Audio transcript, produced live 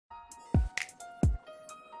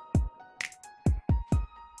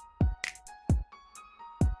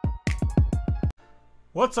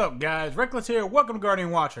What's up, guys? Reckless here. Welcome to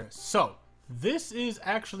Guardian Watchers. So, this is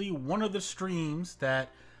actually one of the streams that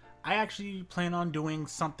I actually plan on doing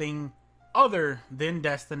something other than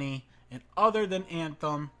Destiny and other than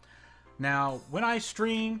Anthem. Now, when I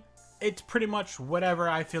stream, it's pretty much whatever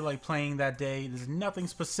I feel like playing that day. There's nothing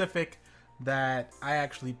specific that I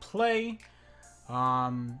actually play.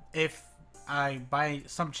 If I, by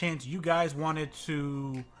some chance, you guys wanted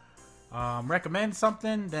to recommend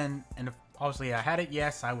something, then, and if obviously I had it,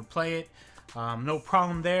 yes, I would play it. No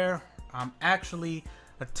problem there. I'm actually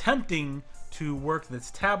attempting to work this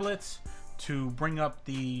tablet to bring up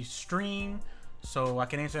the stream so I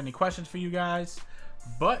can answer any questions for you guys.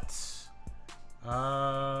 But,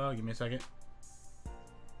 give me a second.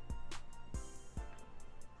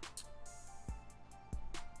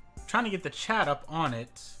 I'm trying to get the chat up on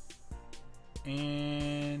it,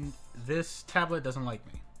 and this tablet doesn't like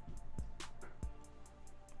me.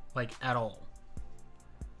 Like, at all.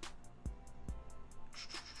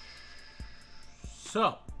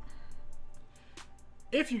 So,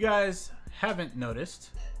 if you guys haven't noticed,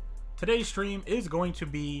 today's stream is going to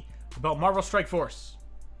be about Marvel Strike Force.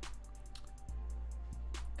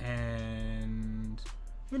 And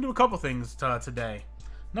I'm going to do a couple things today.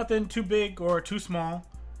 Nothing too big or too small,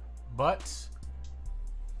 but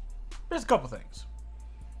there's a couple things.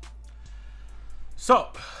 So,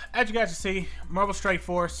 as you guys can see, Marvel Strike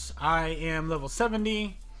Force, I am level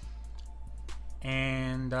 70.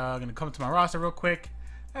 And I'm going to come to my roster real quick.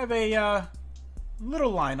 I have a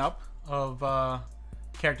little lineup of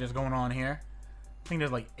characters going on here. I think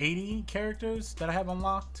there's like 80 characters that I have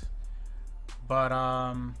unlocked. But,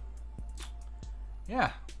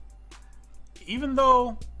 yeah. Even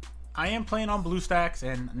though I am playing on BlueStacks,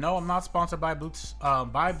 and no, I'm not sponsored by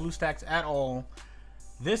BlueStacks at all.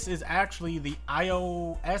 This is actually the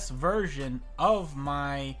iOS version of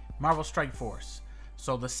my Marvel Strike Force.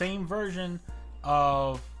 So the same version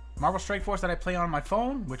of Marvel Strike Force that I play on my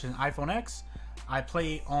phone, which is an iPhone X, I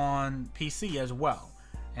play on PC as well.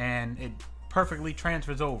 And it perfectly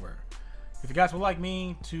transfers over. If you guys would like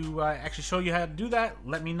me to actually show you how to do that,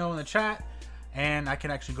 let me know in the chat, and I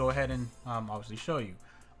can actually go ahead and obviously show you.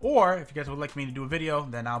 Or if you guys would like me to do a video,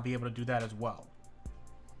 then I'll be able to do that as well.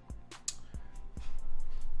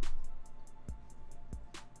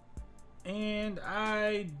 And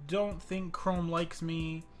I don't think Chrome likes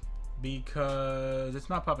me because it's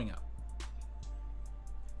not popping up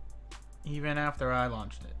even after I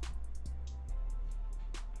launched it.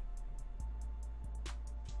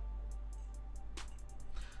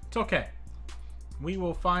 It's okay. We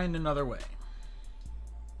will find another way.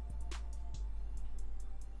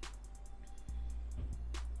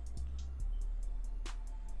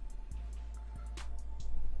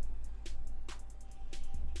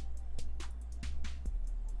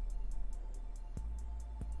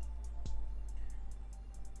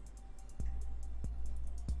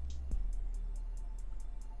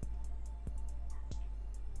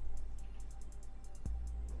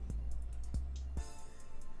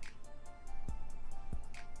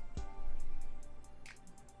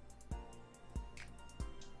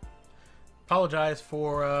 Apologize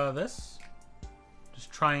for this.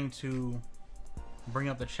 Just trying to bring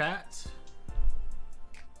up the chat.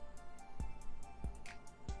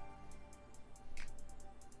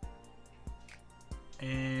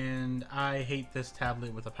 And I hate this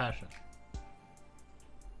tablet with a passion.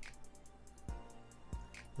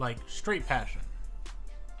 Like, straight passion.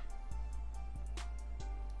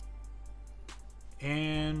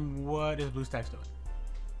 And what is BlueStacks doing?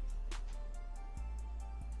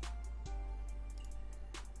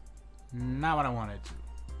 Not what I wanted to.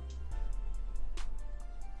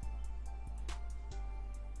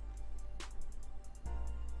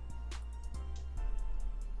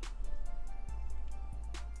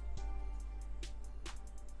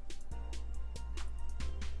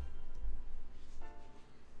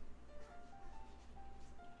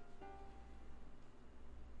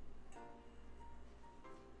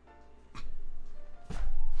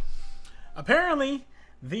 Apparently,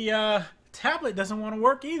 the tablet doesn't want to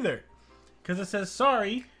work either. Because it says,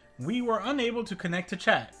 sorry, we were unable to connect to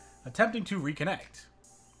chat. Attempting to reconnect.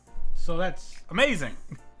 So that's amazing.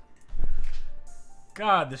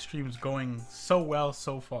 God, this stream is going so well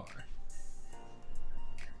so far.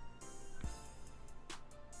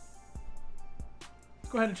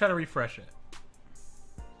 Let's go ahead and try to refresh it.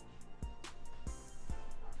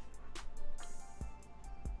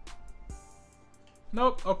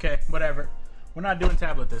 Nope, okay, whatever. We're not doing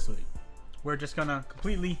tablet this week. We're just gonna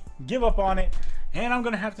completely give up on it, and I'm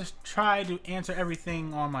gonna have to try to answer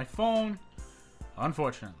everything on my phone,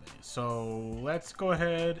 unfortunately. So let's go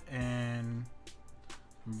ahead and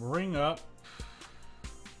bring up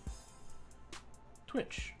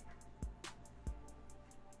Twitch.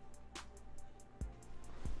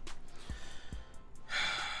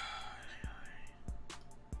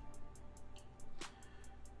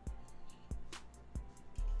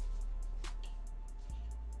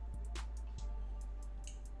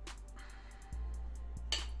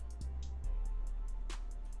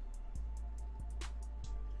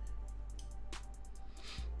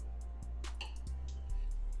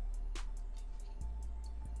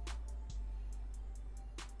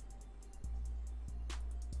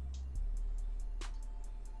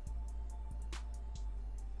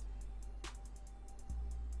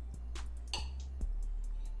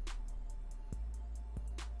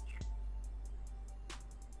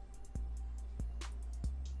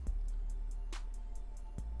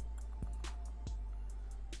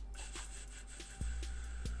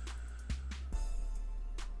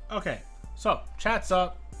 Okay, so chat's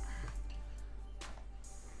up.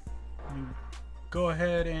 You go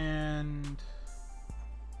ahead and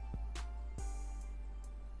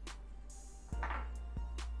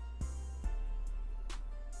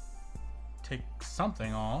take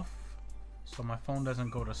something off so my phone doesn't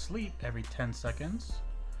go to sleep every 10 seconds.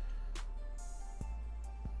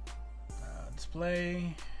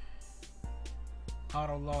 Display,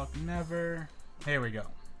 auto lock never. Here we go.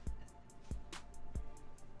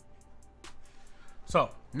 So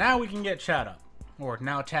now we can get chat up, or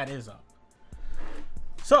now chat is up.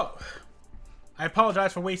 So I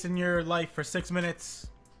apologize for wasting your life for 6 minutes.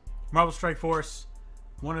 Marvel Strike Force,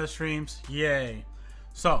 one of the streams, yay.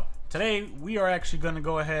 So today we are actually going to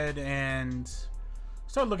go ahead and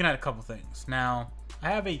start looking at a couple things. Now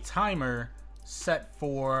I have a timer set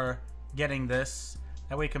for getting this.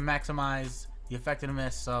 That way we can maximize the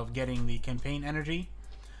effectiveness of getting the campaign energy.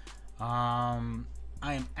 I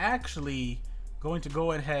am actually going to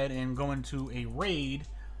go ahead and go into a raid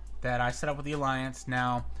that I set up with the Alliance.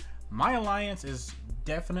 Now, my Alliance is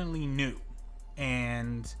definitely new,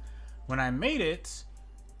 and when I made it,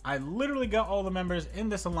 I literally got all the members in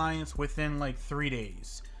this Alliance within like 3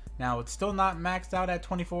 days. Now, it's still not maxed out at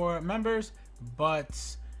 24 members, but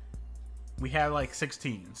we have like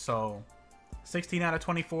 16, so 16 out of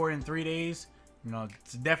 24 in 3 days, you know,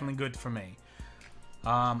 it's definitely good for me.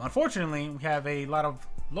 Unfortunately, we have a lot of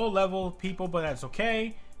low-level people, but that's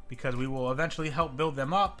okay because we will eventually help build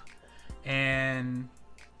them up. And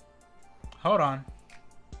hold on.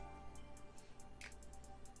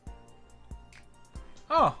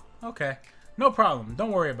 Oh, okay, no problem.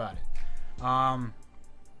 Don't worry about it.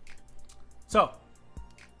 So,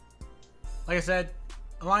 like I said,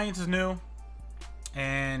 Alliance is new,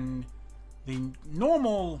 and the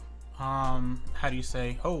normal, how do you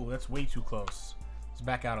say? Oh, that's way too close. Let's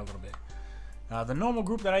back out a little bit. The normal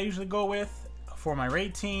group that I usually go with for my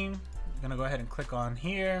raid team, I'm gonna go ahead and click on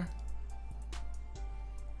here,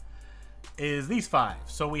 is these 5.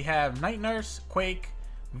 So we have Night Nurse, Quake,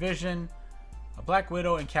 Vision, Black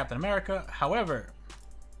Widow, and Captain America. However,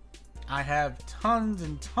 I have tons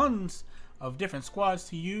and tons of different squads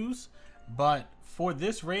to use, but for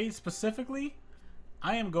this raid specifically,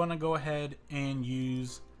 I am gonna go ahead and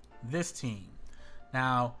use this team.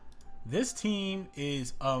 Now, this team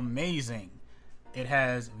is amazing. It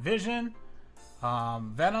has Vision,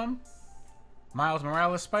 Venom, Miles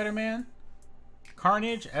Morales, Spider-Man,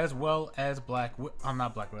 Carnage, as well as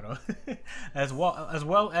not Black Widow, as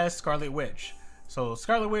well as Scarlet Witch. So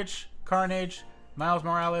Scarlet Witch, Carnage, Miles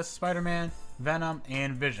Morales, Spider-Man, Venom,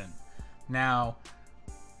 and Vision. Now,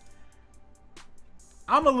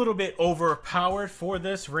 I'm a little bit overpowered for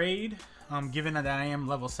this raid, given that I am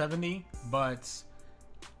level 70, but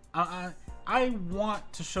I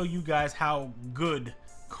want to show you guys how good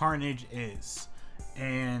Carnage is,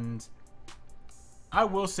 and I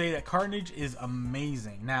will say that Carnage is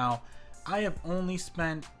amazing. Now, I have only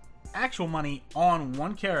spent actual money on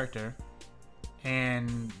one character,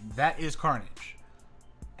 and that is Carnage.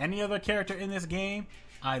 Any other character in this game,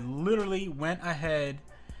 I literally went ahead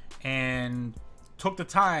and took the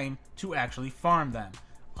time to actually farm them.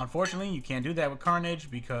 Unfortunately, you can't do that with Carnage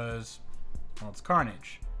because, well, it's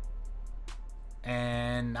Carnage.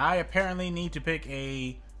 And I apparently need to pick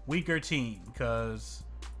a weaker team because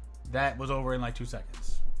that was over in like 2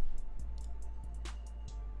 seconds.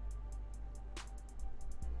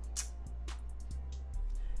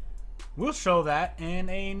 We'll show that in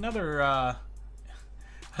another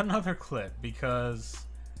another clip because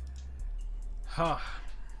trying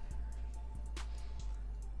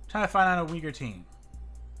to find out a weaker team.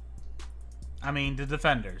 I mean, the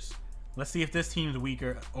defenders. Let's see if this team is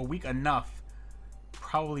weaker or weak enough.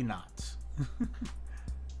 Probably not.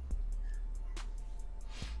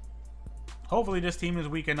 hopefully this team is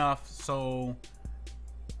weak enough so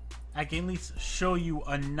I can at least show you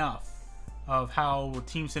enough of how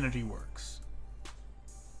team synergy works.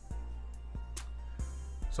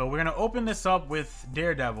 So we're gonna open this up with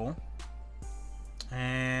Daredevil,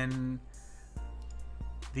 and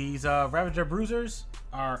these Ravager Bruisers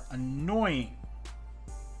are annoying.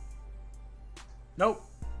 Nope,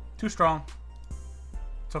 too strong.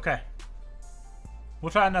 It's okay.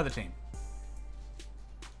 We'll try another team,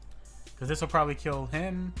 because this will probably kill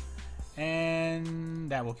him, and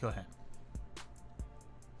that will kill him.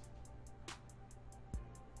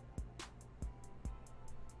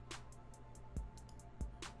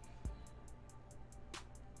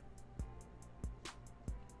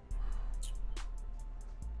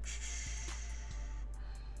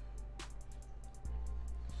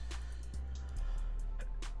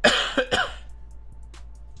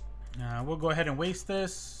 We'll go ahead and waste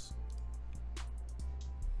this,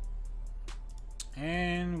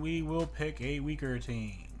 and we will pick a weaker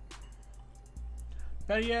team.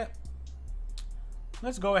 Better yet,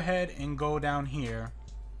 let's go ahead and go down here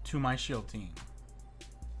to my shield team.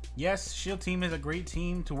 Yes, shield team is a great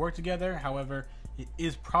team to work together. However, it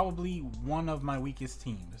is probably one of my weakest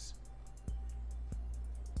teams.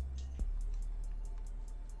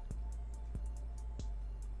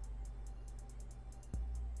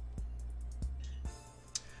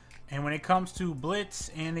 And when it comes to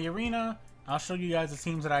Blitz and the arena, I'll show you guys the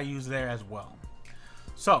teams that I use there as well.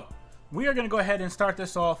 So, we are going to go ahead and start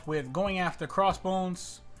this off with going after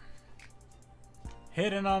Crossbones.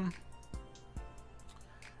 Hitting him.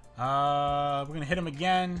 We're going to hit him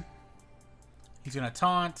again. He's going to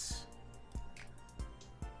taunt.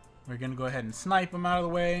 We're going to go ahead and snipe him out of the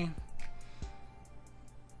way.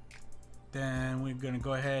 Then we're going to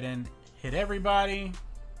go ahead and hit everybody.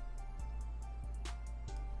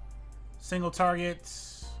 Single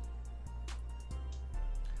targets.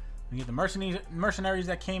 We get the mercenaries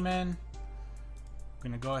that came in. I'm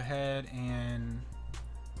gonna go ahead and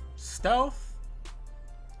stealth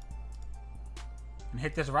and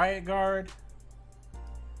hit this riot guard.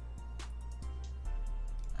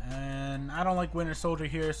 And I don't like Winter Soldier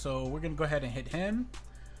here, so we're gonna go ahead and hit him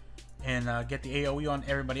and get the AoE on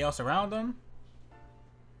everybody else around him.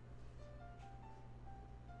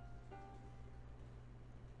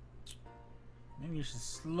 Maybe you should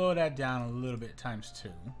slow that down a little bit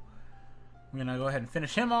 ×2. We're gonna go ahead and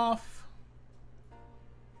finish him off.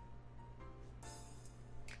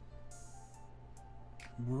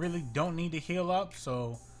 We really don't need to heal up,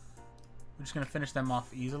 so we're just gonna finish them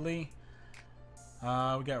off easily. We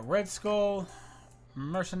got Red Skull,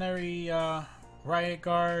 Mercenary, Riot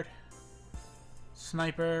Guard,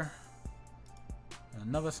 Sniper,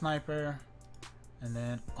 another Sniper, and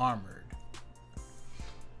then Armored.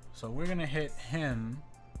 So we're gonna hit him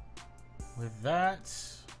with that.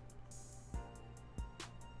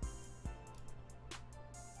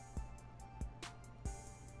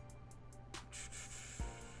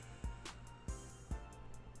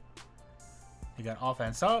 He got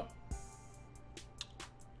offense up.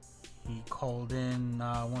 He called in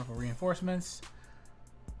wonderful reinforcements.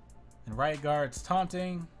 And Riot Guard's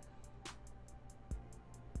taunting.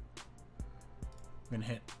 I'm gonna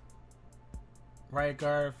hit Riot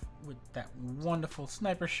Guard with that wonderful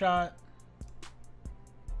sniper shot.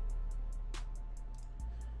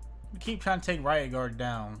 We keep trying to take Riot Guard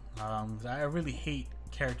down. I really hate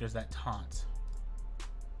characters that taunt.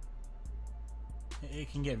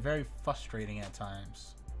 It can get very frustrating at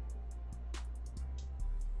times.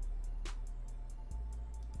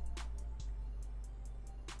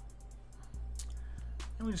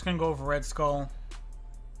 And we're just gonna go over Red Skull.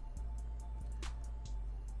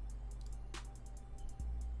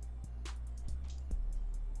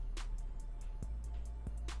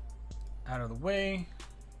 Out of the way.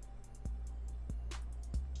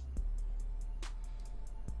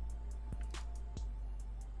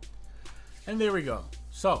 And there we go.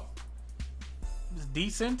 So, it's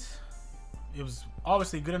decent. It was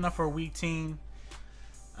obviously good enough for a weak team.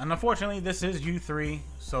 And unfortunately, this is U3,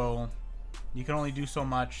 so you can only do so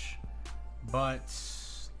much. But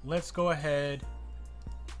let's go ahead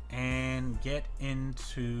and get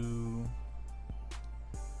into...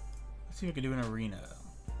 Let's see if we can do an arena.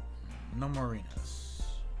 No more arenas.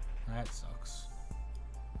 That sucks.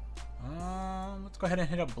 Let's go ahead and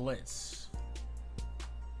hit up Blitz.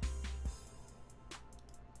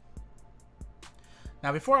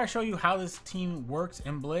 Now, before I show you how this team works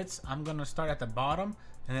in Blitz, I'm going to start at the bottom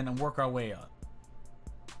and then work our way up.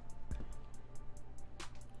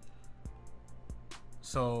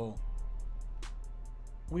 So,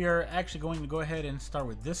 we are actually going to go ahead and start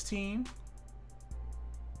with this team.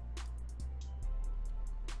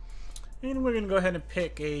 And we're going to go ahead and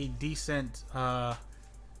pick a decent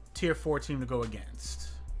tier 4 team to go against.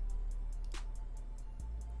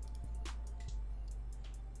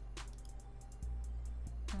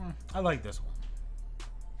 I like this one.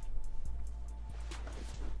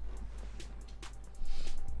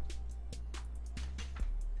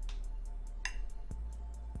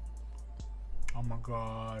 Oh my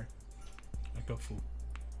god. Like the food.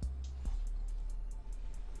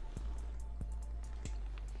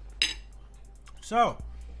 So,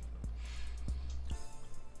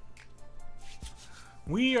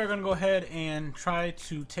 we are going to go ahead and try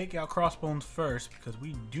to take out Crossbones first because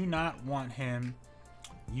we do not want him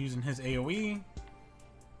using his AoE.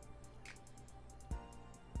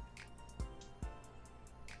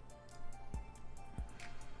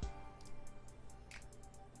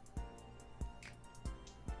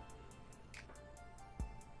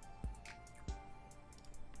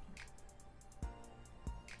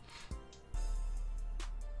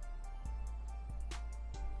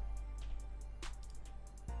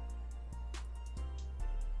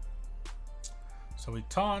 So he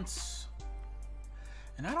taunts,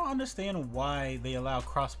 and I don't understand why they allow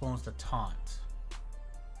Crossbones to taunt.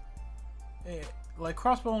 Like,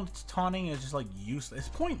 Crossbones taunting is just like useless. It's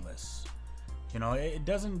pointless. You know, it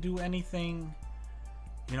doesn't do anything,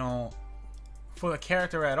 you know, for the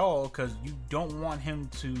character at all, because you don't want him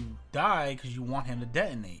to die because you want him to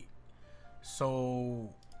detonate.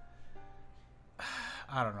 So,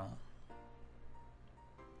 I don't know.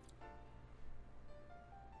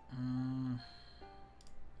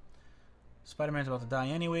 Spider-Man's about to die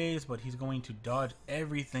anyways, but he's going to dodge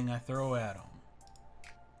everything I throw at him.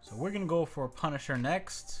 So we're going to go for Punisher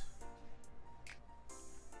next.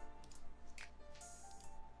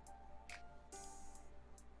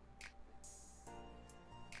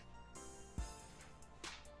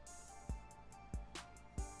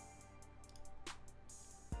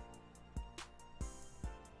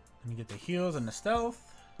 Let me get the heals and the stealth.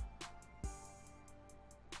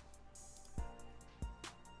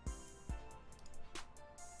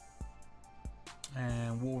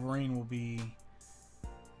 And Wolverine will be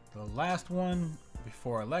the last one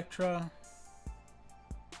before Elektra.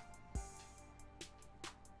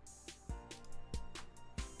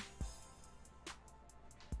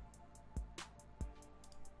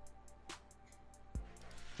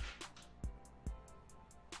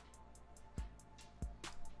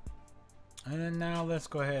 And then now let's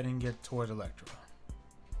go ahead and get towards Elektra.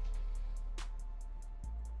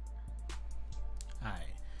 Alright.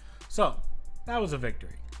 So, that was a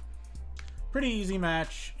victory. Pretty easy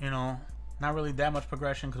match, you know. Not really that much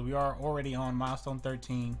progression because we are already on milestone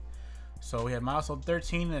 13. So we had milestone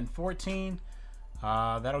 13 and 14.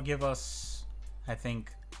 That'll give us, I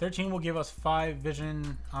think, 13 will give us 5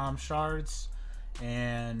 vision shards,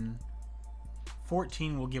 and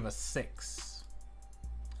 14 will give us 6.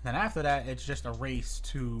 Then after that, it's just a race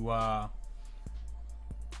to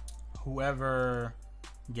whoever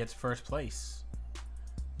gets first place.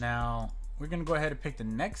 Now, we're going to go ahead and pick the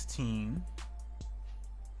next team.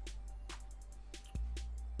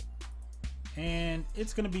 And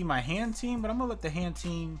it's going to be my hand team, but I'm going to let the hand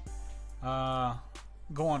team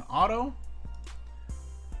go on auto.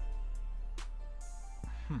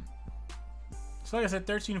 So like I said,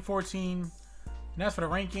 13 and 14. And that's for the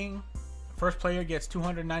ranking. First player gets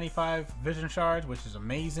 295 vision shards, which is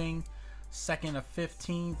amazing. Second of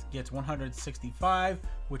 15th gets 165,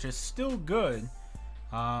 which is still good.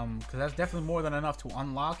 Because that's definitely more than enough to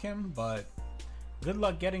unlock him, but good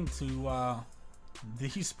luck getting to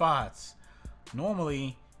these spots.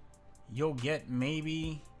 Normally, you'll get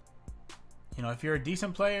maybe, you know, if you're a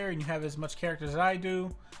decent player and you have as much characters as I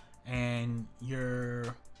do, and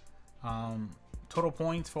your total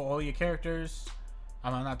points for all your characters,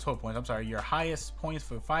 not total points, I'm sorry, your highest points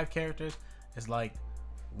for 5 characters is like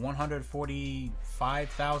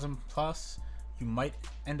 145,000 plus, you might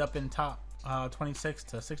end up in top 26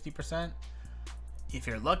 to 60%. If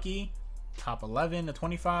you're lucky, top 11 to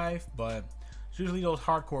 25, but it's usually those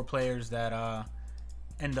hardcore players that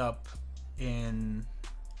end up in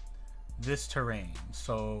this terrain.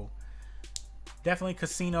 So definitely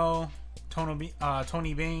Casino, Tony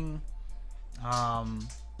Bing.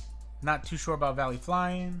 Not too sure about Valley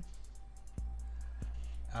Flying.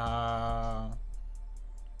 And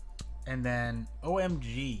then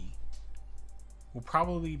OMG will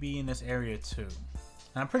probably be in this area too.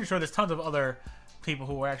 And I'm pretty sure there's tons of other people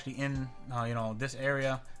who are actually in, you know, this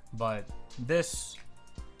area, but this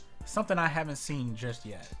is something I haven't seen just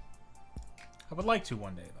yet. I would like to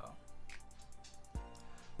one day though.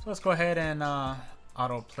 So let's go ahead and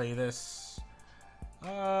auto play this.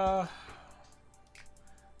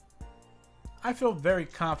 I feel very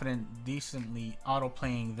confident decently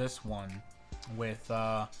auto-playing this one with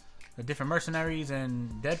the different mercenaries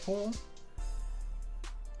and Deadpool.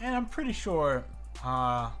 And I'm pretty sure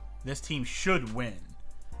this team should win.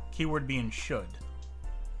 Keyword being should.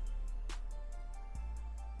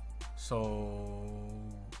 So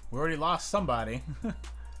we already lost somebody.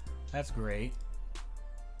 That's great.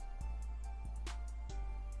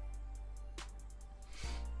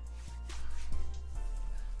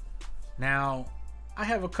 Now, I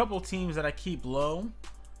have a couple teams that I keep low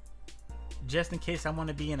just in case I want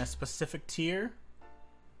to be in a specific tier.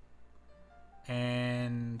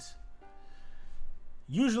 And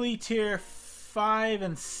usually tier 5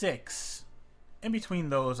 and 6 in between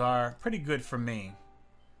those are pretty good for me.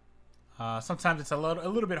 Sometimes it's a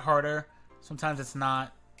little bit harder, sometimes it's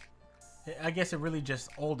not. I guess it really just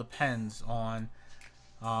all depends on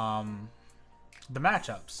the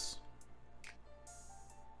matchups.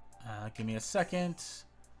 Give me a second.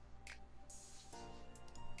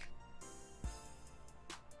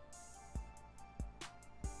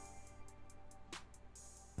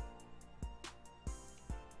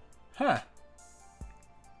 Huh.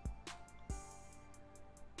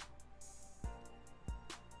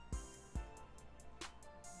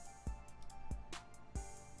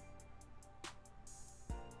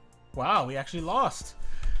 Wow, we actually lost.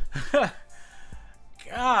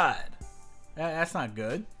 God. That's not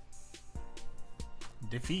good.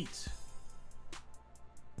 Defeat.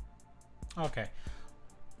 Okay.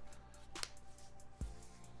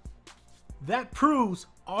 That proves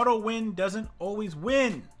auto win doesn't always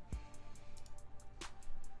win.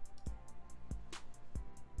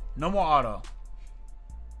 No more auto.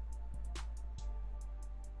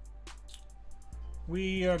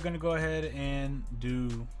 We are going to go ahead and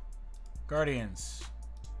do Guardians.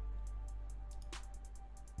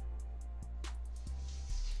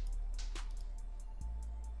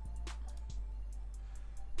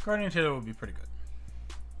 Guardian Taylor would be pretty good.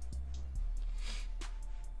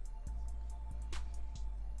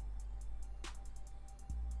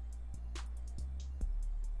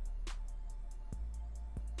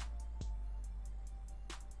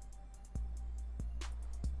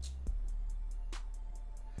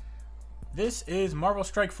 This is Marvel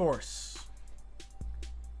Strike Force.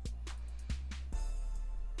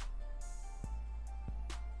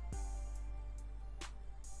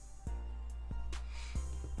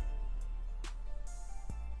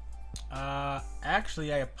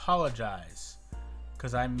 Actually, I apologize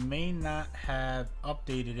because I may not have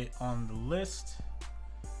updated it on the list.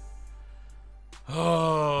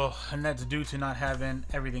 Oh, and that's due to not having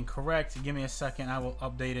everything correct. Give me a second. I will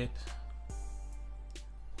update it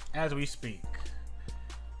as we speak.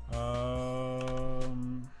 So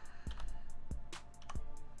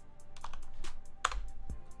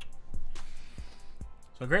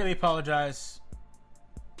I greatly apologize.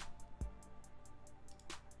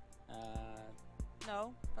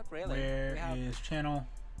 No, not really. Where is channel?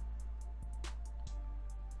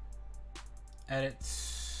 Edits.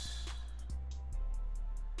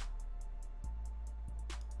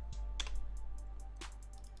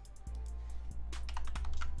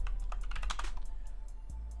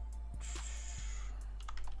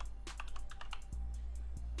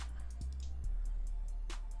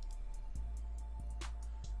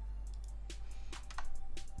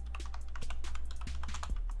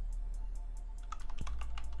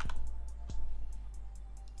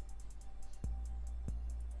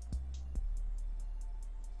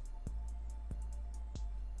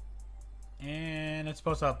 And it's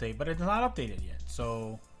supposed to update, but it's not updated yet.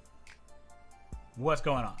 So what's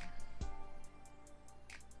going on?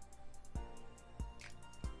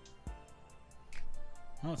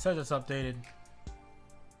 Well, it says it's updated.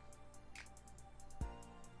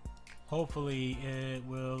 Hopefully it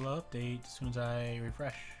will update as soon as I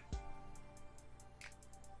refresh.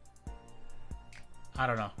 I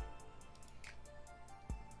don't know.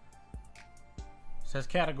 It says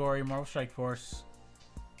category Marvel Strike Force.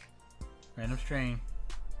 Random stream.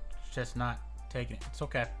 It's just not taking it. It's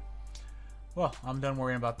okay. Well, I'm done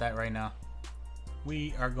worrying about that right now.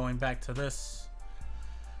 We are going back to this.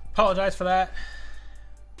 Apologize for that.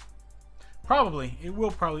 It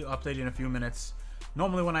will probably update in a few minutes.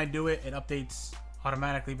 Normally when I do it, it updates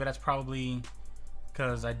automatically, but that's probably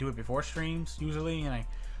because I do it before streams usually, and I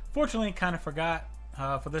fortunately kind of forgot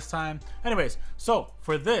for this time. Anyways, so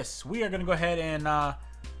for this, we are going to go ahead and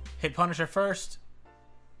hit Punisher first.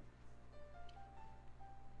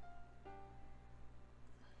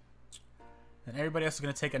 And everybody else is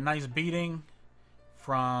going to take a nice beating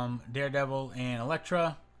from Daredevil and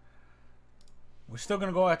Elektra. We're still going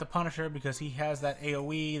to go after Punisher because he has that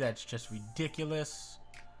AoE that's just ridiculous.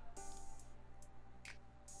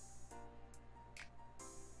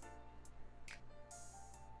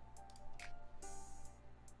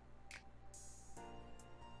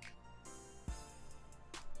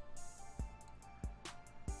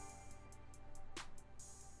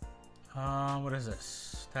 What is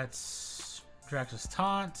this? That's Drax's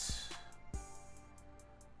taunt.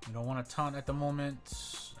 We don't want to taunt at the moment.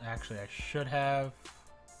 Actually, I should have.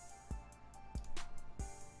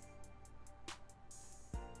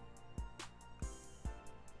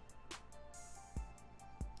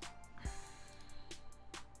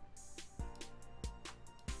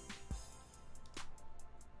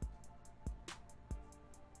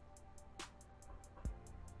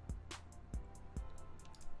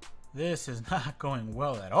 This is not going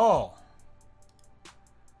well at all.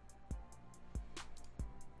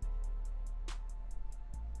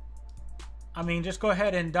 I mean, just go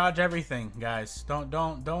ahead and dodge everything, guys.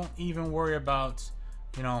 Don't even worry about,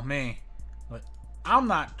 you know, me. But I'm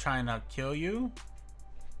not trying to kill you.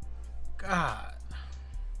 God.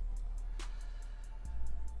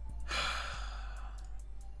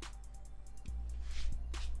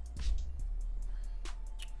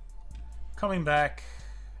 Coming back.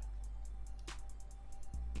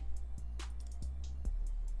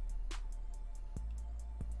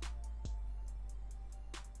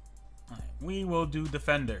 We will do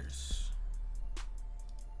defenders.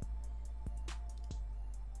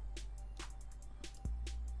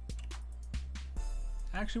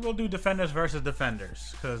 Actually, we'll do defenders versus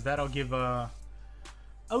defenders because that'll give a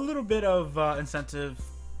little bit of incentive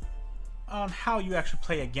on how you actually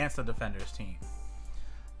play against the defenders team.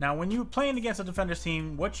 Now, when you're playing against a defenders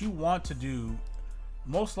team, what you want to do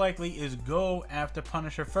most likely is go after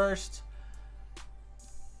Punisher first.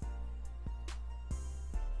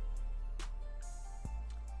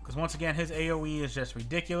 Because once again, his AoE is just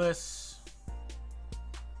ridiculous.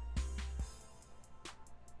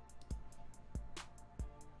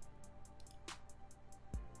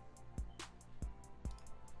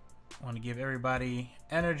 I want to give everybody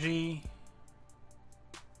energy.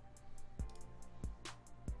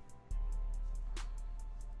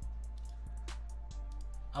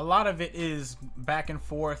 A lot of it is back and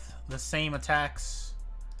forth, the same attacks,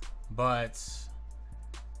 but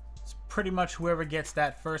pretty much whoever gets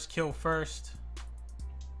that first kill first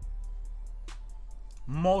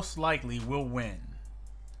most likely will win.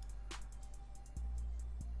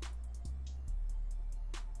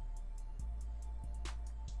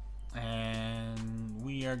 And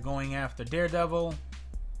we are going after Daredevil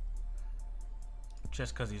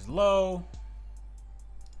just because he's low.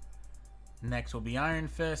 Next will be Iron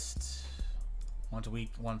Fist once we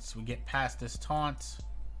get past this taunt.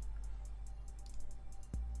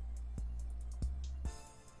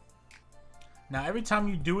 Now, every time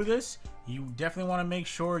you do this, you definitely want to make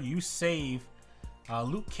sure you save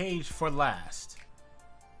Luke Cage for last.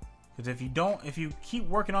 Because if you keep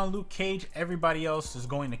working on Luke Cage, everybody else is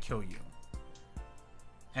going to kill you.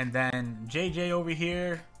 And then JJ over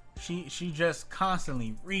here, she just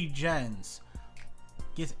constantly regens,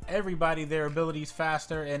 gets everybody their abilities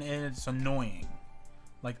faster, and it's annoying,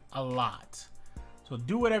 like a lot. So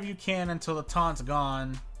do whatever you can until the taunt's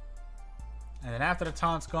gone, and then after the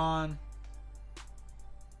taunt's gone,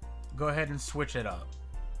 go ahead and switch it up.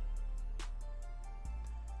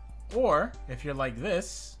 Or if you're like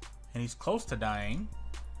this and he's close to dying,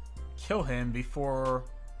 kill him before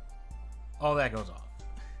all that goes off.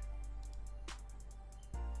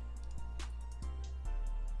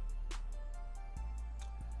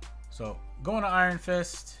 So going to Iron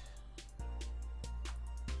Fist.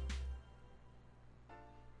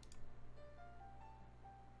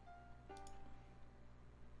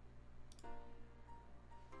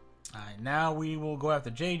 Alright, now we will go after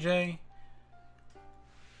JJ.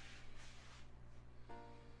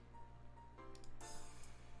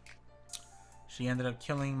 She ended up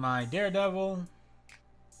killing my Daredevil.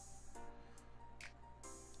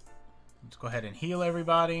 Let's go ahead and heal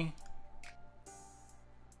everybody.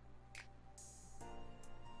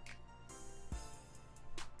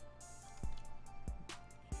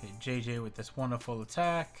 Hit JJ with this wonderful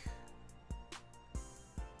attack.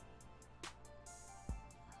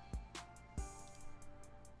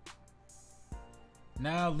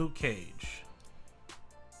 Now Luke Cage.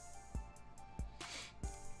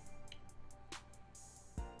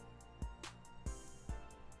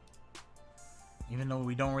 Even though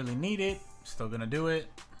we don't really need it, still gonna do it.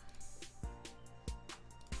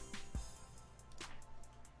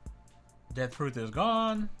 Death Proof is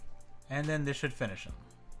gone, and then this should finish him.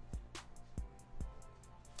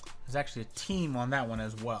 There's actually a team on that one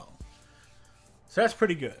as well. So that's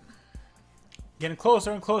pretty good. Getting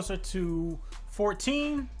closer and closer to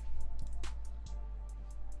 14.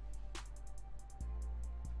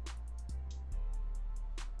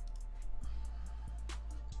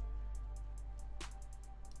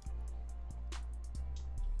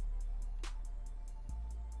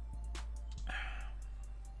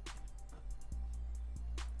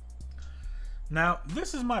 Now,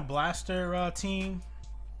 this is my blaster team,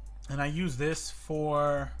 and I use this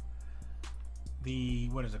for the,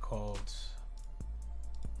 what is it called?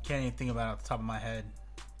 Can't even think about it off the top of my head.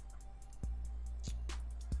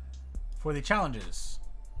 For the challenges.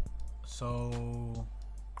 So,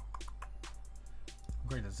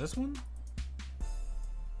 great, is this one?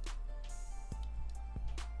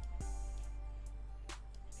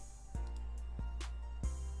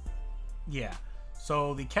 Yeah.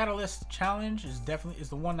 So the Catalyst challenge is definitely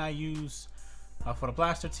the one I use for the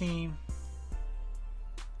blaster team.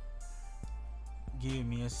 Give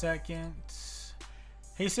me a second.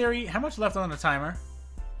 Hey Siri, how much left on the timer?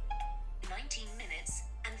 19 minutes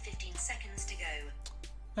and 15 seconds to go.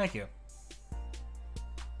 Thank you.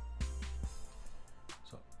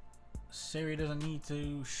 So Siri doesn't need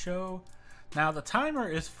to show. Now the timer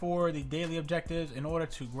is for the daily objectives in order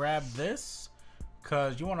to grab this,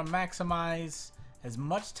 because you want to maximize as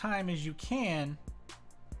much time as you can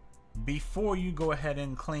before you go ahead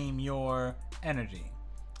and claim your energy.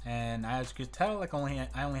 And as you can tell, like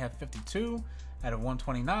I only have 52 out of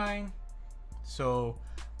 129. So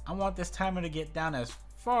I want this timer to get down as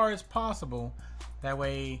far as possible. That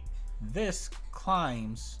way this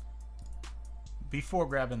climbs before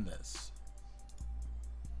grabbing this.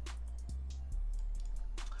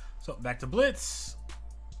 So back to Blitz.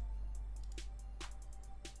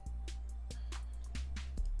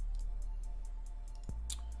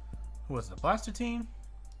 Who was the blaster team?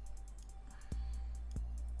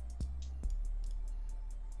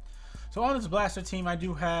 So on this blaster team, I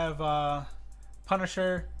do have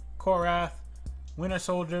Punisher, Korath, Winter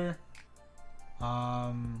Soldier,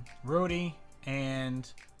 Rhodey,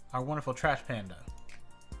 and our wonderful Trash Panda.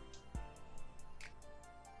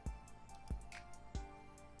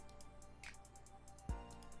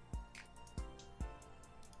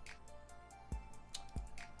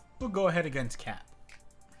 We'll go ahead against Cap.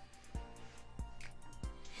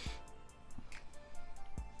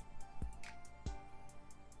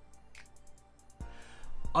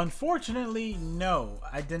 Unfortunately, no,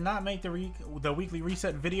 I did not make the weekly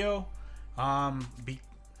reset video. There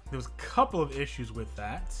was a couple of issues with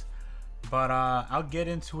that, but I'll get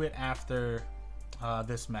into it after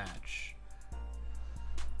this match.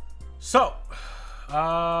 So, if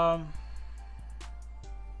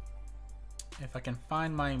I can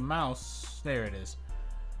find my mouse, there it is.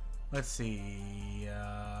 Let's see.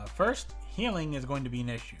 First, healing is going to be an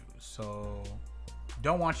issue, so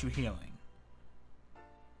don't want you healing.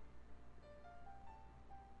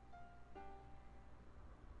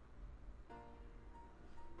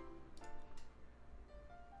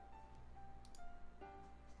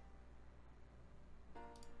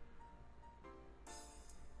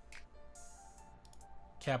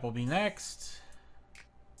 Cap will be next.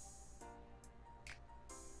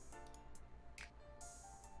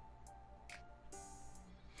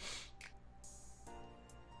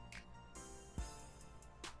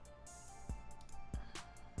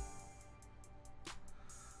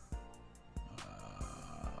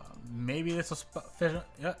 Maybe this will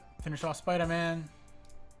finish off Spider-Man.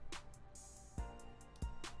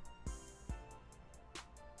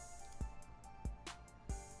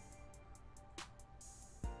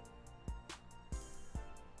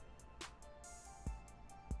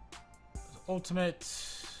 Ultimate.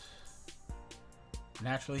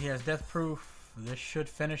 Naturally, he has death proof. This should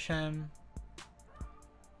finish him.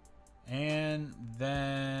 And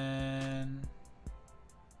then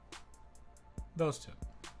those two.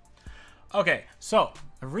 Okay, so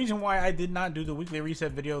the reason why I did not do the weekly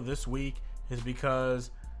reset video this week is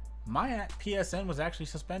because my PSN was actually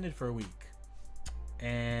suspended for a week.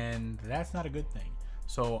 And that's not a good thing.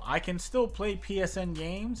 So I can still play PSN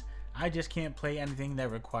games. I just can't play anything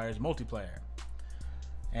that requires multiplayer.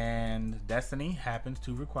 And Destiny happens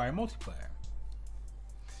to require multiplayer.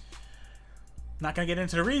 Not gonna get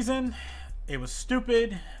into the reason. It was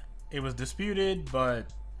stupid. It was disputed, but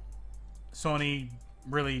Sony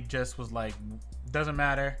really just was like, doesn't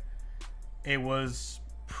matter. It was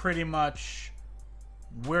pretty much,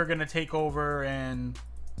 we're gonna take over and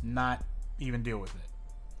not even deal with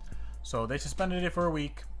it. So they suspended it for a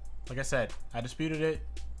week. Like I said, I disputed it.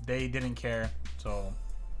 They didn't care, so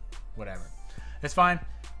whatever. It's fine,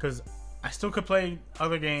 because I still could play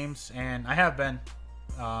other games, and I have been.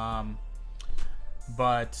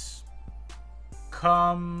 But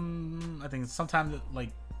come, I think sometime like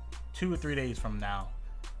 2 or 3 days from now,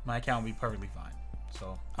 my account will be perfectly fine.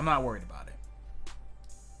 So I'm not worried about it.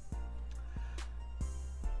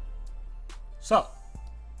 So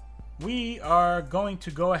we are going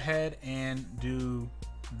to go ahead and do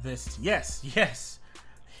this. Yes, yes,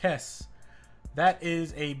 yes. That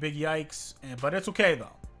is a big yikes, but it's okay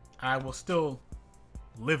though. I will still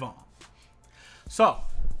live on. So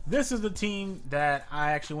this is the team that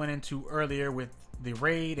I actually went into earlier with the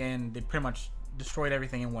raid, and they pretty much destroyed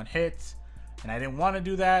everything in one hit. And I didn't want to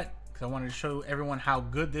do that because I wanted to show everyone how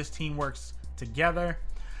good this team works together.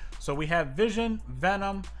 So we have Vision,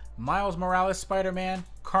 Venom, Miles Morales, Spider-Man,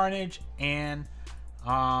 Carnage, and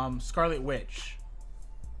Scarlet Witch.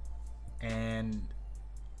 And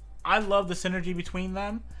I love the synergy between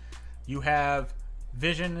them. You have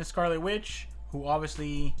Vision and Scarlet Witch, who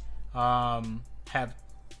obviously have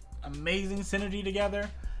amazing synergy together.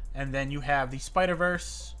 And then you have the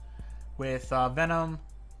Spider-Verse with Venom,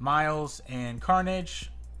 Miles, and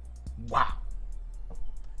Carnage. Wow.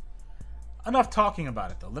 Enough talking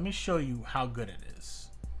about it though. Let me show you how good it is.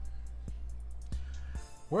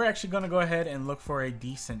 We're actually going to go ahead and look for a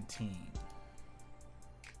decent team.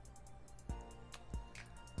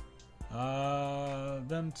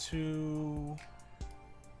 Them two.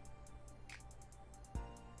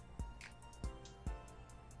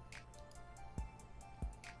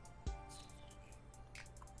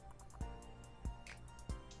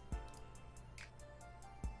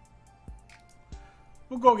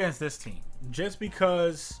 We'll go against this team just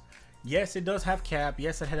because, yes, it does have Cap.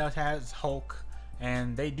 Yes, it has Hulk,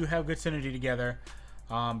 and they do have good synergy together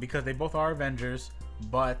because they both are Avengers.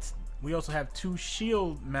 But we also have 2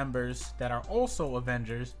 Shield members that are also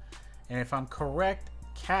Avengers, and if I'm correct,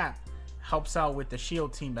 Cap helps out with the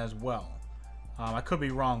Shield team as well. I could be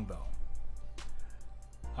wrong though.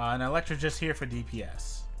 And Elektra's just here for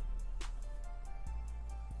DPS.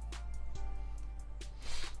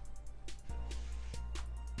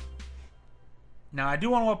 Now, I do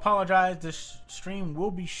want to apologize. This stream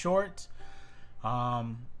will be short.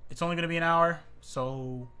 It's only going to be an hour,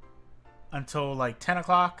 so until like 10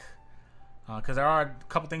 o'clock, because there are a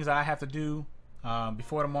couple things that I have to do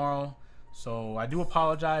before tomorrow. So I do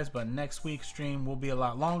apologize, but next week's stream will be a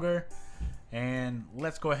lot longer. And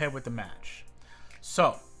let's go ahead with the match.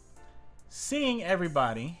 So, seeing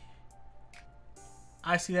everybody,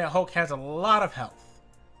 I see that Hulk has a lot of health.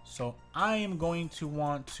 So I am going to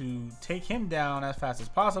want to take him down as fast as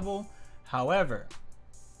possible. However,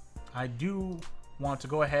 I do want to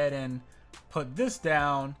go ahead and put this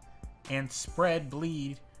down and spread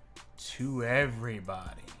bleed to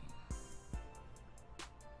everybody.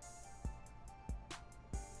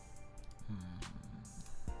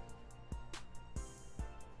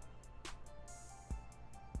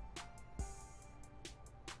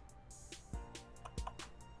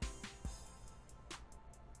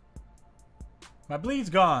 My bleed's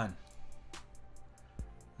gone.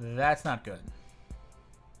 That's not good.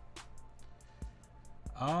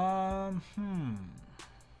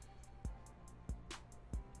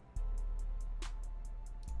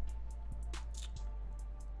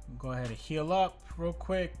 Go ahead and heal up real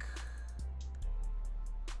quick.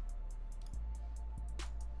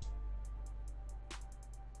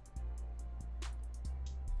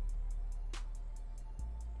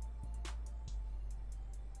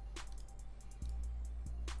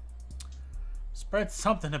 Spread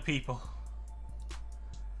something to people.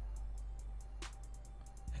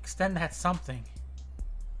 Extend that something.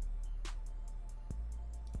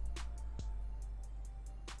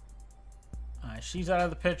 Alright, she's out of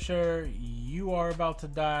the picture. You are about to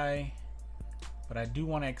die. But I do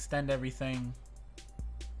want to extend everything.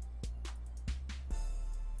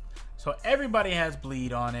 So everybody has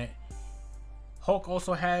bleed on it. Hulk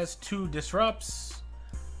also has 2 disrupts.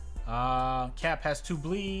 Cap has 2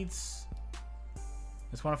 bleeds.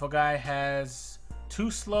 This wonderful guy has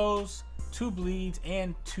 2 slows, 2 bleeds,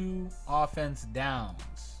 and 2 offense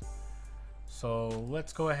downs. So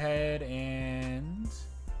let's go ahead and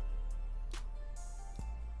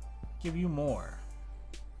give you more.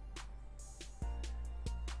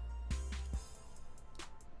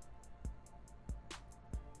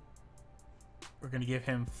 We're going to give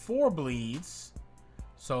him 4 bleeds.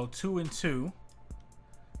 So 2 and 2.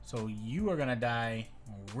 So you are going to die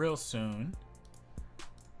real soon.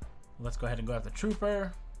 Let's go ahead and go after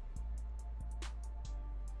Trooper.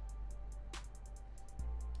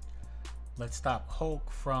 Let's stop Hulk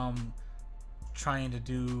from trying to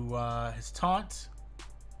do his taunt.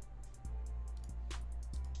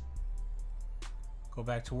 Go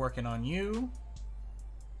back to working on you.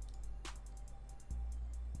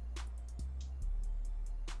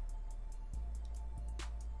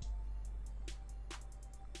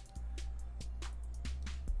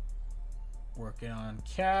 Working on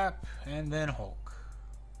Cap and then Hulk.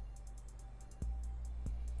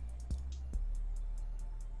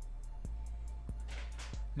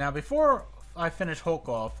 Now, before I finish Hulk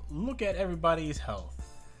off, look at everybody's health.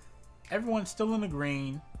 Everyone's still in the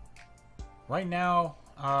green. Right now,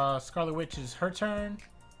 Scarlet Witch is her turn.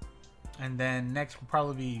 And then next will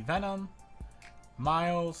probably be Venom,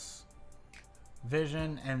 Miles,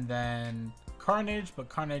 Vision, and then Carnage. But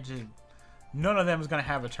Carnage, none of them is going to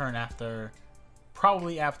have a turn after,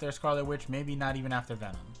 probably after Scarlet Witch, maybe not even after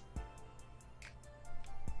Venom.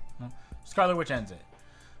 No, Scarlet Witch ends it.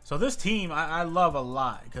 So this team I love a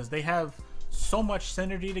lot because they have so much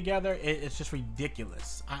synergy together. It's just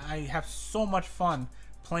ridiculous. I have so much fun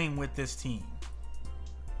playing with this team.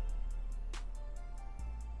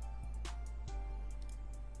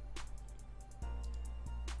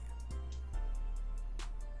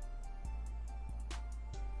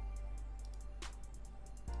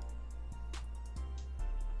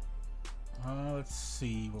 Let's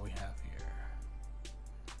see what we have here.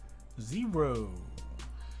 Zero.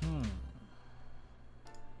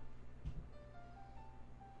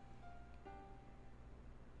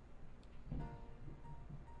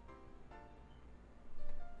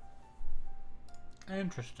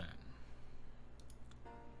 Interesting.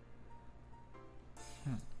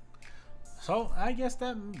 So I guess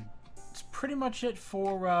that's pretty much it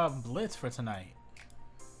for Blitz for tonight.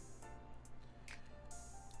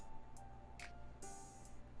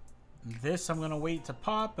 This I'm gonna wait to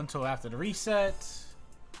pop until after the reset.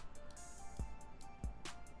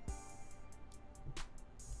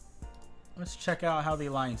 Let's check out how the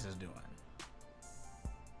Alliance is doing.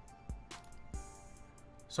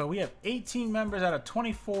 So we have 18 members out of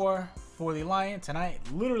 24 for the Alliance, and I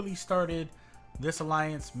literally started this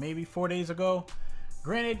Alliance maybe 4 days ago.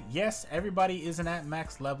 Granted, yes, everybody isn't at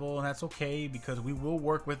max level, and that's okay because we will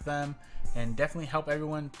work with them and definitely help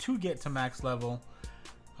everyone to get to max level.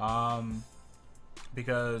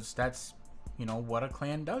 Because that's, you know, what a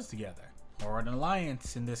clan does together, or an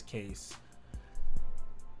alliance in this case.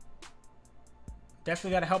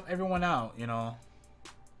 Definitely got to help everyone out, you know.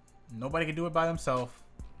 Nobody can do it by themselves.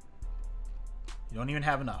 You don't even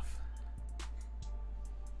have enough.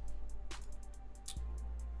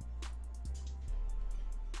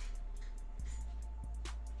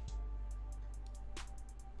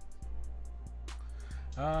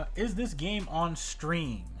 Is this game on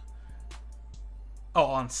stream? Oh,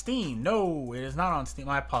 on Steam. No, it is not on Steam.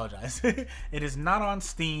 I apologize. It is not on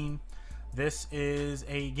Steam. This is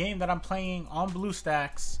a game that I'm playing on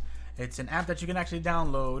BlueStacks. It's an app that you can actually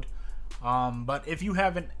download. But if you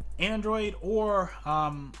have an Android or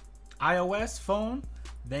iOS phone,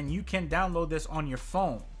 then you can download this on your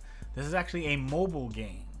phone. This is actually a mobile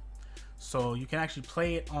game. So you can actually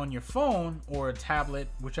play it on your phone or a tablet,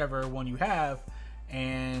 whichever one you have,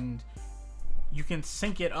 and you can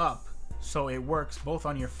sync it up so it works both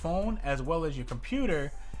on your phone as well as your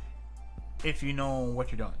computer if you know what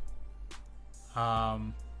you're doing.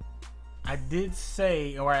 I did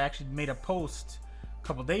say, or I actually made a post a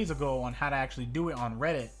couple days ago on how to actually do it on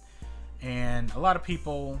Reddit, and a lot of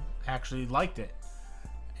people actually liked it.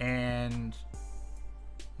 And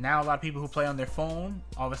now a lot of people who play on their phone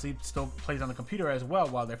obviously still plays on the computer as well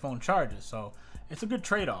while their phone charges, so it's a good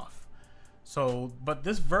trade-off. So, but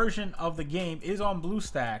this version of the game is on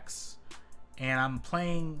BlueStacks, and I'm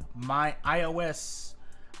playing my iOS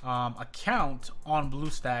account on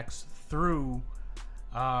BlueStacks through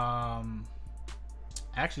actually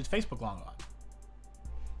it's Facebook Long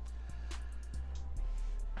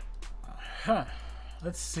On.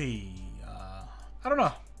 Let's see. I don't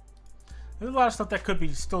know. There's a lot of stuff that could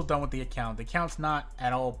be still done with the account. The account's not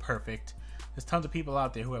at all perfect. There's tons of people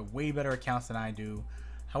out there who have way better accounts than I do.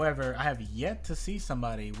 However, I have yet to see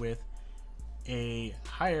somebody with a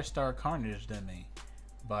higher star Carnage than me,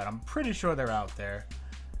 but I'm pretty sure they're out there.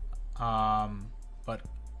 But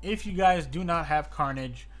if you guys do not have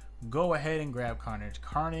Carnage, go ahead and grab Carnage.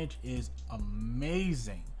 Carnage is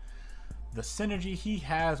amazing. The synergy he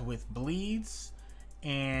has with bleeds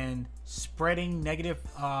and spreading negative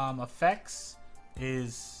effects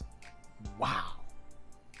is wow.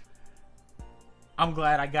 I'm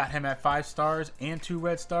glad I got him at 5 stars and 2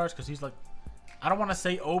 red stars, because he's like, I don't want to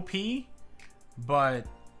say OP, but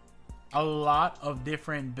a lot of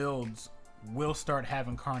different builds will start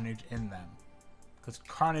having Carnage in them, because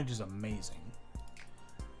Carnage is amazing.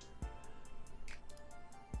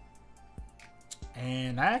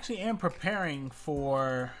 And I actually am preparing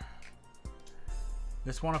for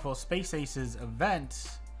this wonderful Space Aces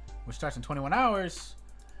event, which starts in 21 hours.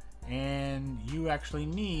 And you actually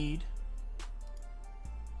need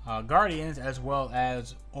Guardians as well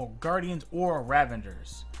as Guardians or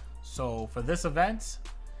Ravengers. So for this event,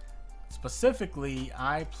 specifically,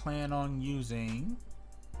 I plan on using,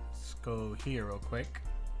 let's go here real quick.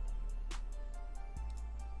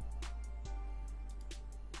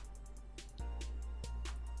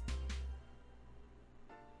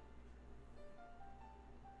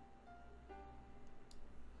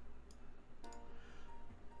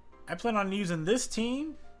 I plan on using this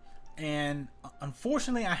team, and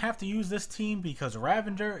unfortunately I have to use this team because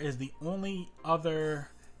Ravenger is the only other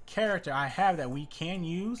character I have that we can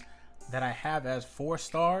use that I have as 4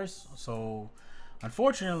 stars. So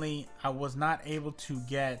unfortunately I was not able to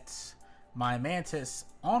get my Mantis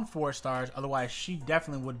on 4 stars, otherwise she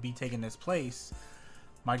definitely would be taking this place.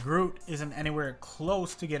 My Groot isn't anywhere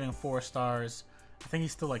close to getting 4 stars. I think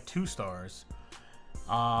he's still like 2 stars.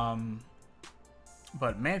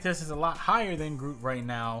 But Mantis is a lot higher than Groot right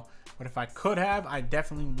now. But if I could have, I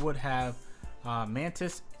definitely would have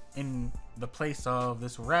Mantis in the place of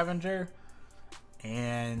this Ravenger.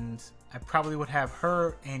 And I probably would have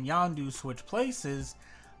her and Yondu switch places.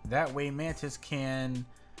 That way Mantis can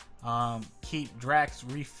keep Drax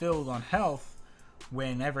refilled on health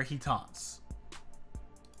whenever he taunts.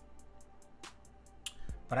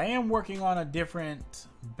 But I am working on a different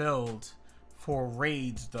build for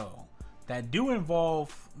raids though, that do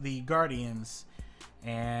involve the Guardians.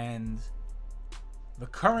 And the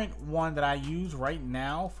current one that I use right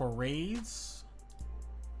now for raids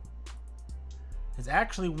is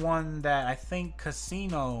actually one that I think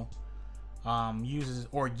Casino uses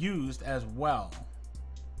or used as well.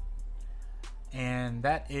 And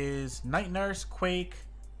that is Night Nurse, Quake,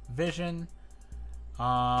 Vision,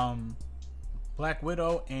 Black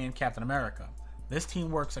Widow, and Captain America. This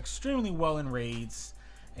team works extremely well in raids,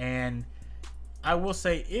 and I will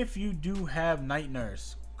say, if you do have Night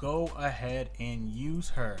Nurse, go ahead and use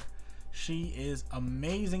her. She is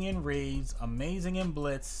amazing in raids, amazing in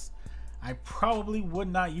blitz. I probably would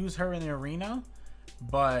not use her in the arena,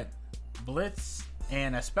 but blitz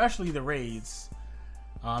and especially the raids,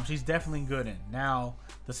 she's definitely good in. Now,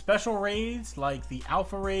 the special raids like the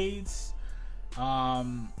alpha raids,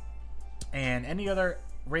 and any other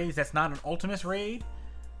raids that's not an Ultimates raid,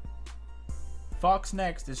 Fox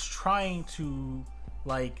Next is trying to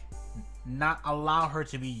like not allow her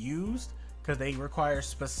to be used because they require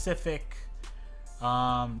specific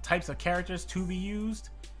types of characters to be used,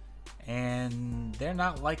 and they're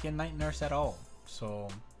not liking Night Nurse at all. So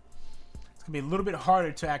it's gonna be a little bit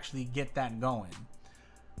harder to actually get that going.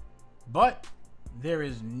 But there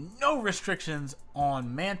is no restrictions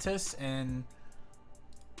on Mantis, and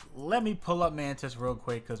let me pull up Mantis real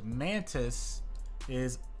quick because Mantis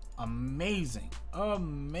is amazing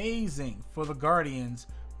for the Guardians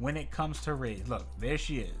when it comes to raids. Look, there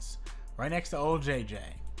she is, right next to old JJ.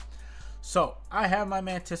 So I have my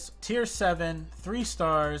Mantis tier 7, 3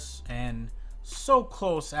 stars, and so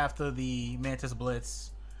close after the Mantis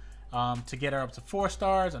Blitz to get her up to 4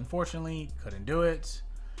 stars. Unfortunately, couldn't do it.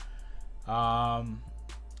 I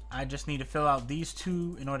just need to fill out these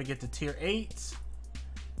 2 in order to get to tier 8.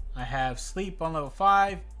 I have Sleep on level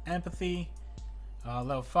 5, Empathy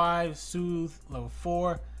level 5, Soothe level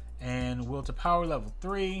 4, and Will to Power level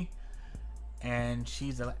 3. And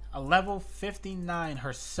she's a level 59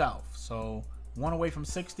 herself, so 1 away from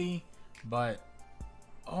 60. But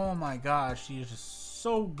oh my gosh, she is just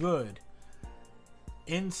so good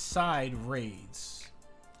inside raids.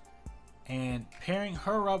 And pairing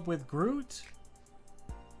her up with Groot,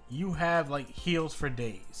 you have like heals for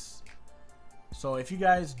days. So if you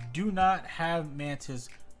guys do not have Mantis,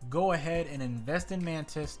 go ahead and invest in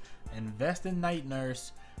Mantis, invest in Night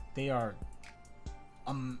Nurse. They are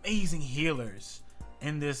amazing healers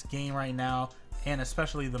in this game right now, and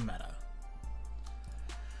especially the meta.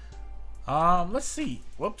 Let's see.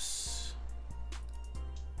 Whoops.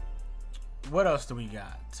 What else do we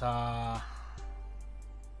got? I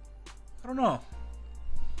don't know.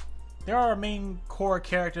 There are main core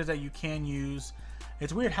characters that you can use.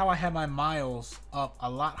 It's weird how I have my Miles up a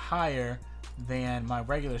lot higher than my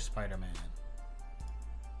regular Spider-Man.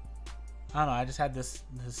 I don't know, I just had this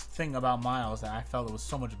thing about Miles that I felt it was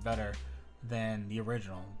so much better than the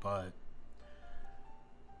original, but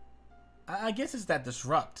I guess it's that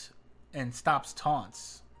disrupt and stops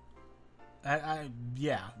taunts.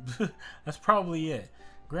 Yeah, that's probably it.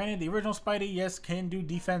 Granted, the original Spidey, yes, can do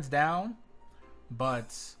defense down,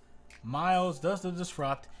 but Miles does the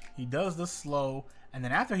disrupt, he does the slow, and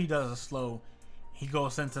then after he does the slow, he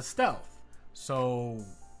goes into stealth. So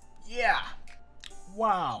yeah,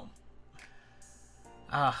 wow.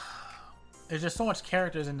 There's just so much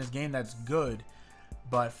characters in this game that's good,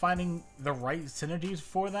 but finding the right synergies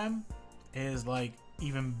for them is like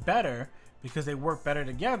even better because they work better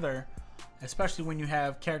together, especially when you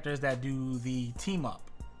have characters that do the team up,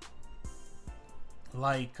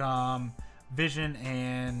 like Vision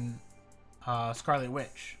and Scarlet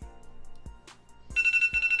Witch.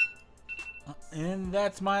 And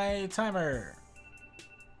that's my timer.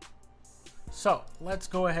 So let's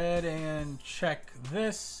go ahead and check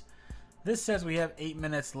this. This says we have 8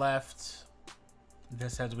 minutes left.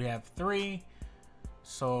 This says we have 3.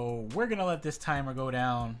 So we're gonna let this timer go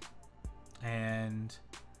down and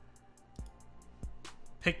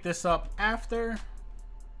pick this up after.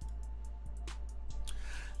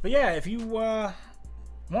 But yeah, if you want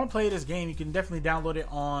to play this game, you can definitely download it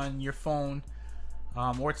on your phone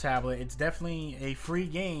or tablet. It's definitely a free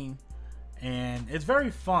game, and it's very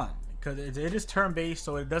fun because it is turn-based,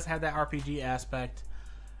 so it does have that RPG aspect.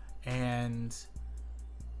 And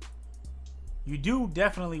you do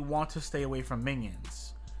definitely want to stay away from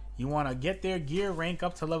minions. You want to get their gear rank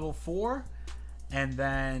up to level 4, and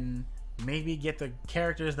then maybe get the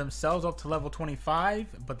characters themselves up to level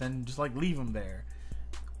 25, but then just like leave them there,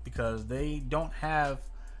 because they don't have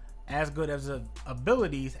as good as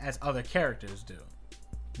abilities as other characters do.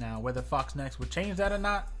 Now, whether Fox Next would change that or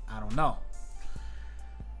not, I don't know.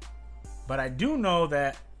 But I do know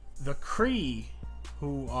that the Kree,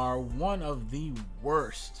 who are one of the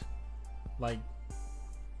worst like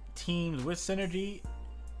teams with synergy,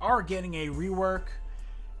 are getting a rework,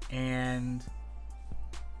 and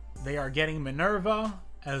they are getting Minerva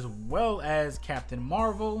as well as Captain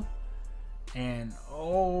Marvel. And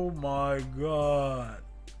oh my god,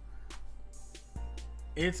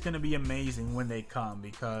 it's gonna be amazing when they come,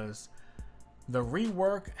 because the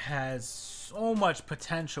rework has so much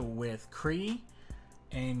potential with Kree,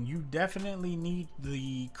 and you definitely need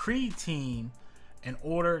the Kree team in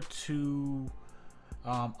order to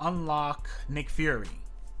unlock Nick Fury.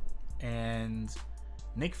 And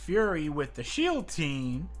Nick Fury with the Shield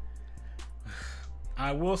team,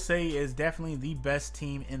 I will say, is definitely the best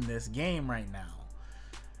team in this game right now.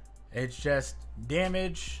 It's just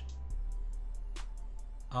damage.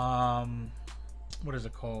 What is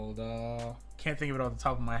it called? Can't think of it off the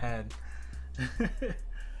top of my head.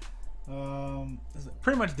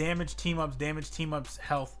 Pretty much damage, team ups,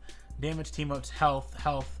 health, damage, team ups,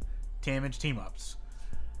 health, damage, team ups.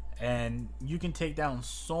 And you can take down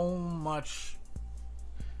so much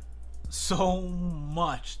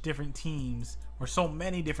different teams, or so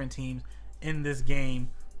many different teams in this game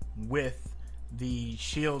with the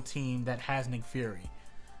Shield team that has Nick Fury.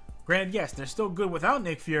 Granted, yes, they're still good without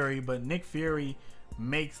Nick Fury, but Nick Fury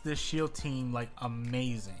makes this Shield team like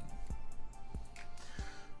amazing.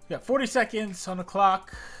 We got 40 seconds on the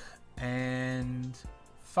clock and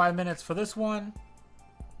 5 minutes for this one.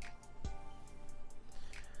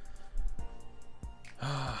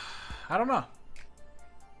 I don't know.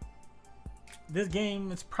 This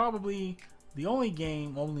game is probably the only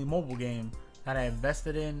mobile game that I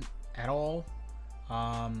invested in at all.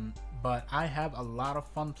 But I have a lot of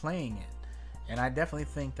fun playing it, and I definitely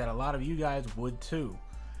think that a lot of you guys would too.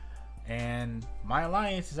 And my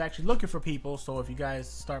alliance is actually looking for people, so if you guys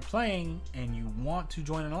start playing and you want to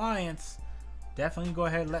join an alliance, definitely go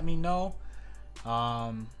ahead and let me know.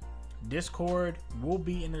 Discord will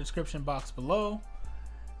be in the description box below,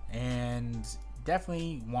 and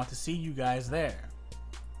definitely want to see you guys there.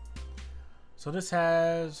 So this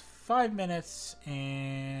has 5 minutes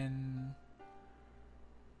and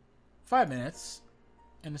 5 minutes,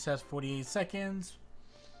 and this has 48 seconds.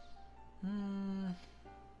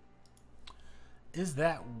 Is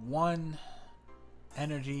that one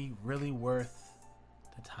energy really worth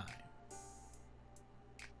the time?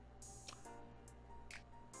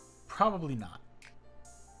 Probably not.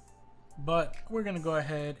 But we're gonna go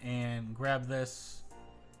ahead and grab this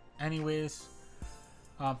anyways.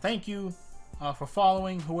 Thank you for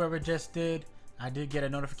following, whoever just did. I did get a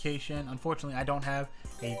notification. Unfortunately, I don't have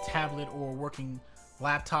a tablet or working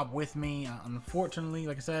laptop with me, unfortunately,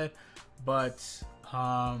 like I said. But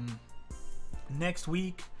next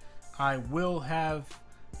week I will have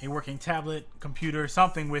a working tablet, computer,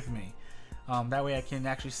 something with me. That way I can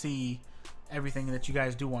actually see everything that you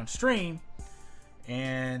guys do on stream,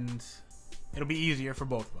 and it'll be easier for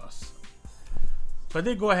both of us. So I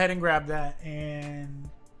did go ahead and grab that, and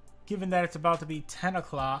given that it's about to be 10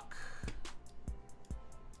 o'clock,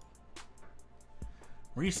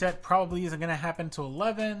 reset probably isn't going to happen till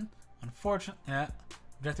 11. Unfortunately, yeah,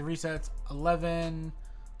 objective resets 11.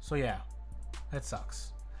 So yeah, That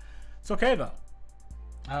sucks. It's okay though.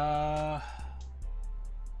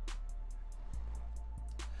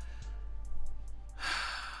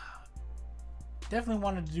 Definitely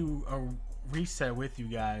wanted to do a reset with you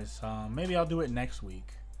guys. Maybe I'll do it next week.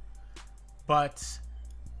 But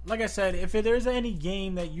like I said, if there's any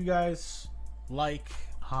game that you guys like,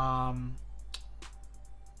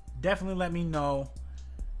 definitely let me know.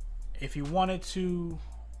 If you wanted to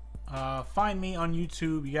find me on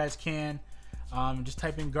YouTube, you guys can. Just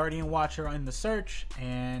type in Guardian Watcher in the search,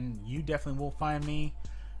 and you definitely will find me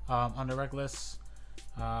under Reckless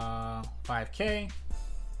 5K.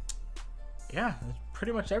 Yeah, that's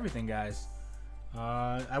pretty much everything, guys.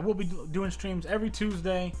 I will be doing streams every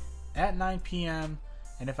Tuesday at 9 p.m.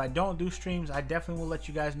 And if I don't do streams, I definitely will let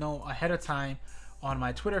you guys know ahead of time on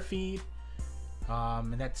my Twitter feed.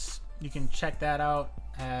 And you can check that out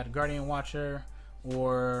at Guardian Watcher,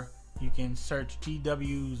 or you can search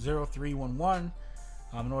GW0311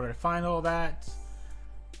 in order to find all that.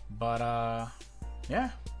 But yeah,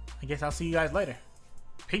 I guess I'll see you guys later.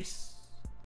 Peace.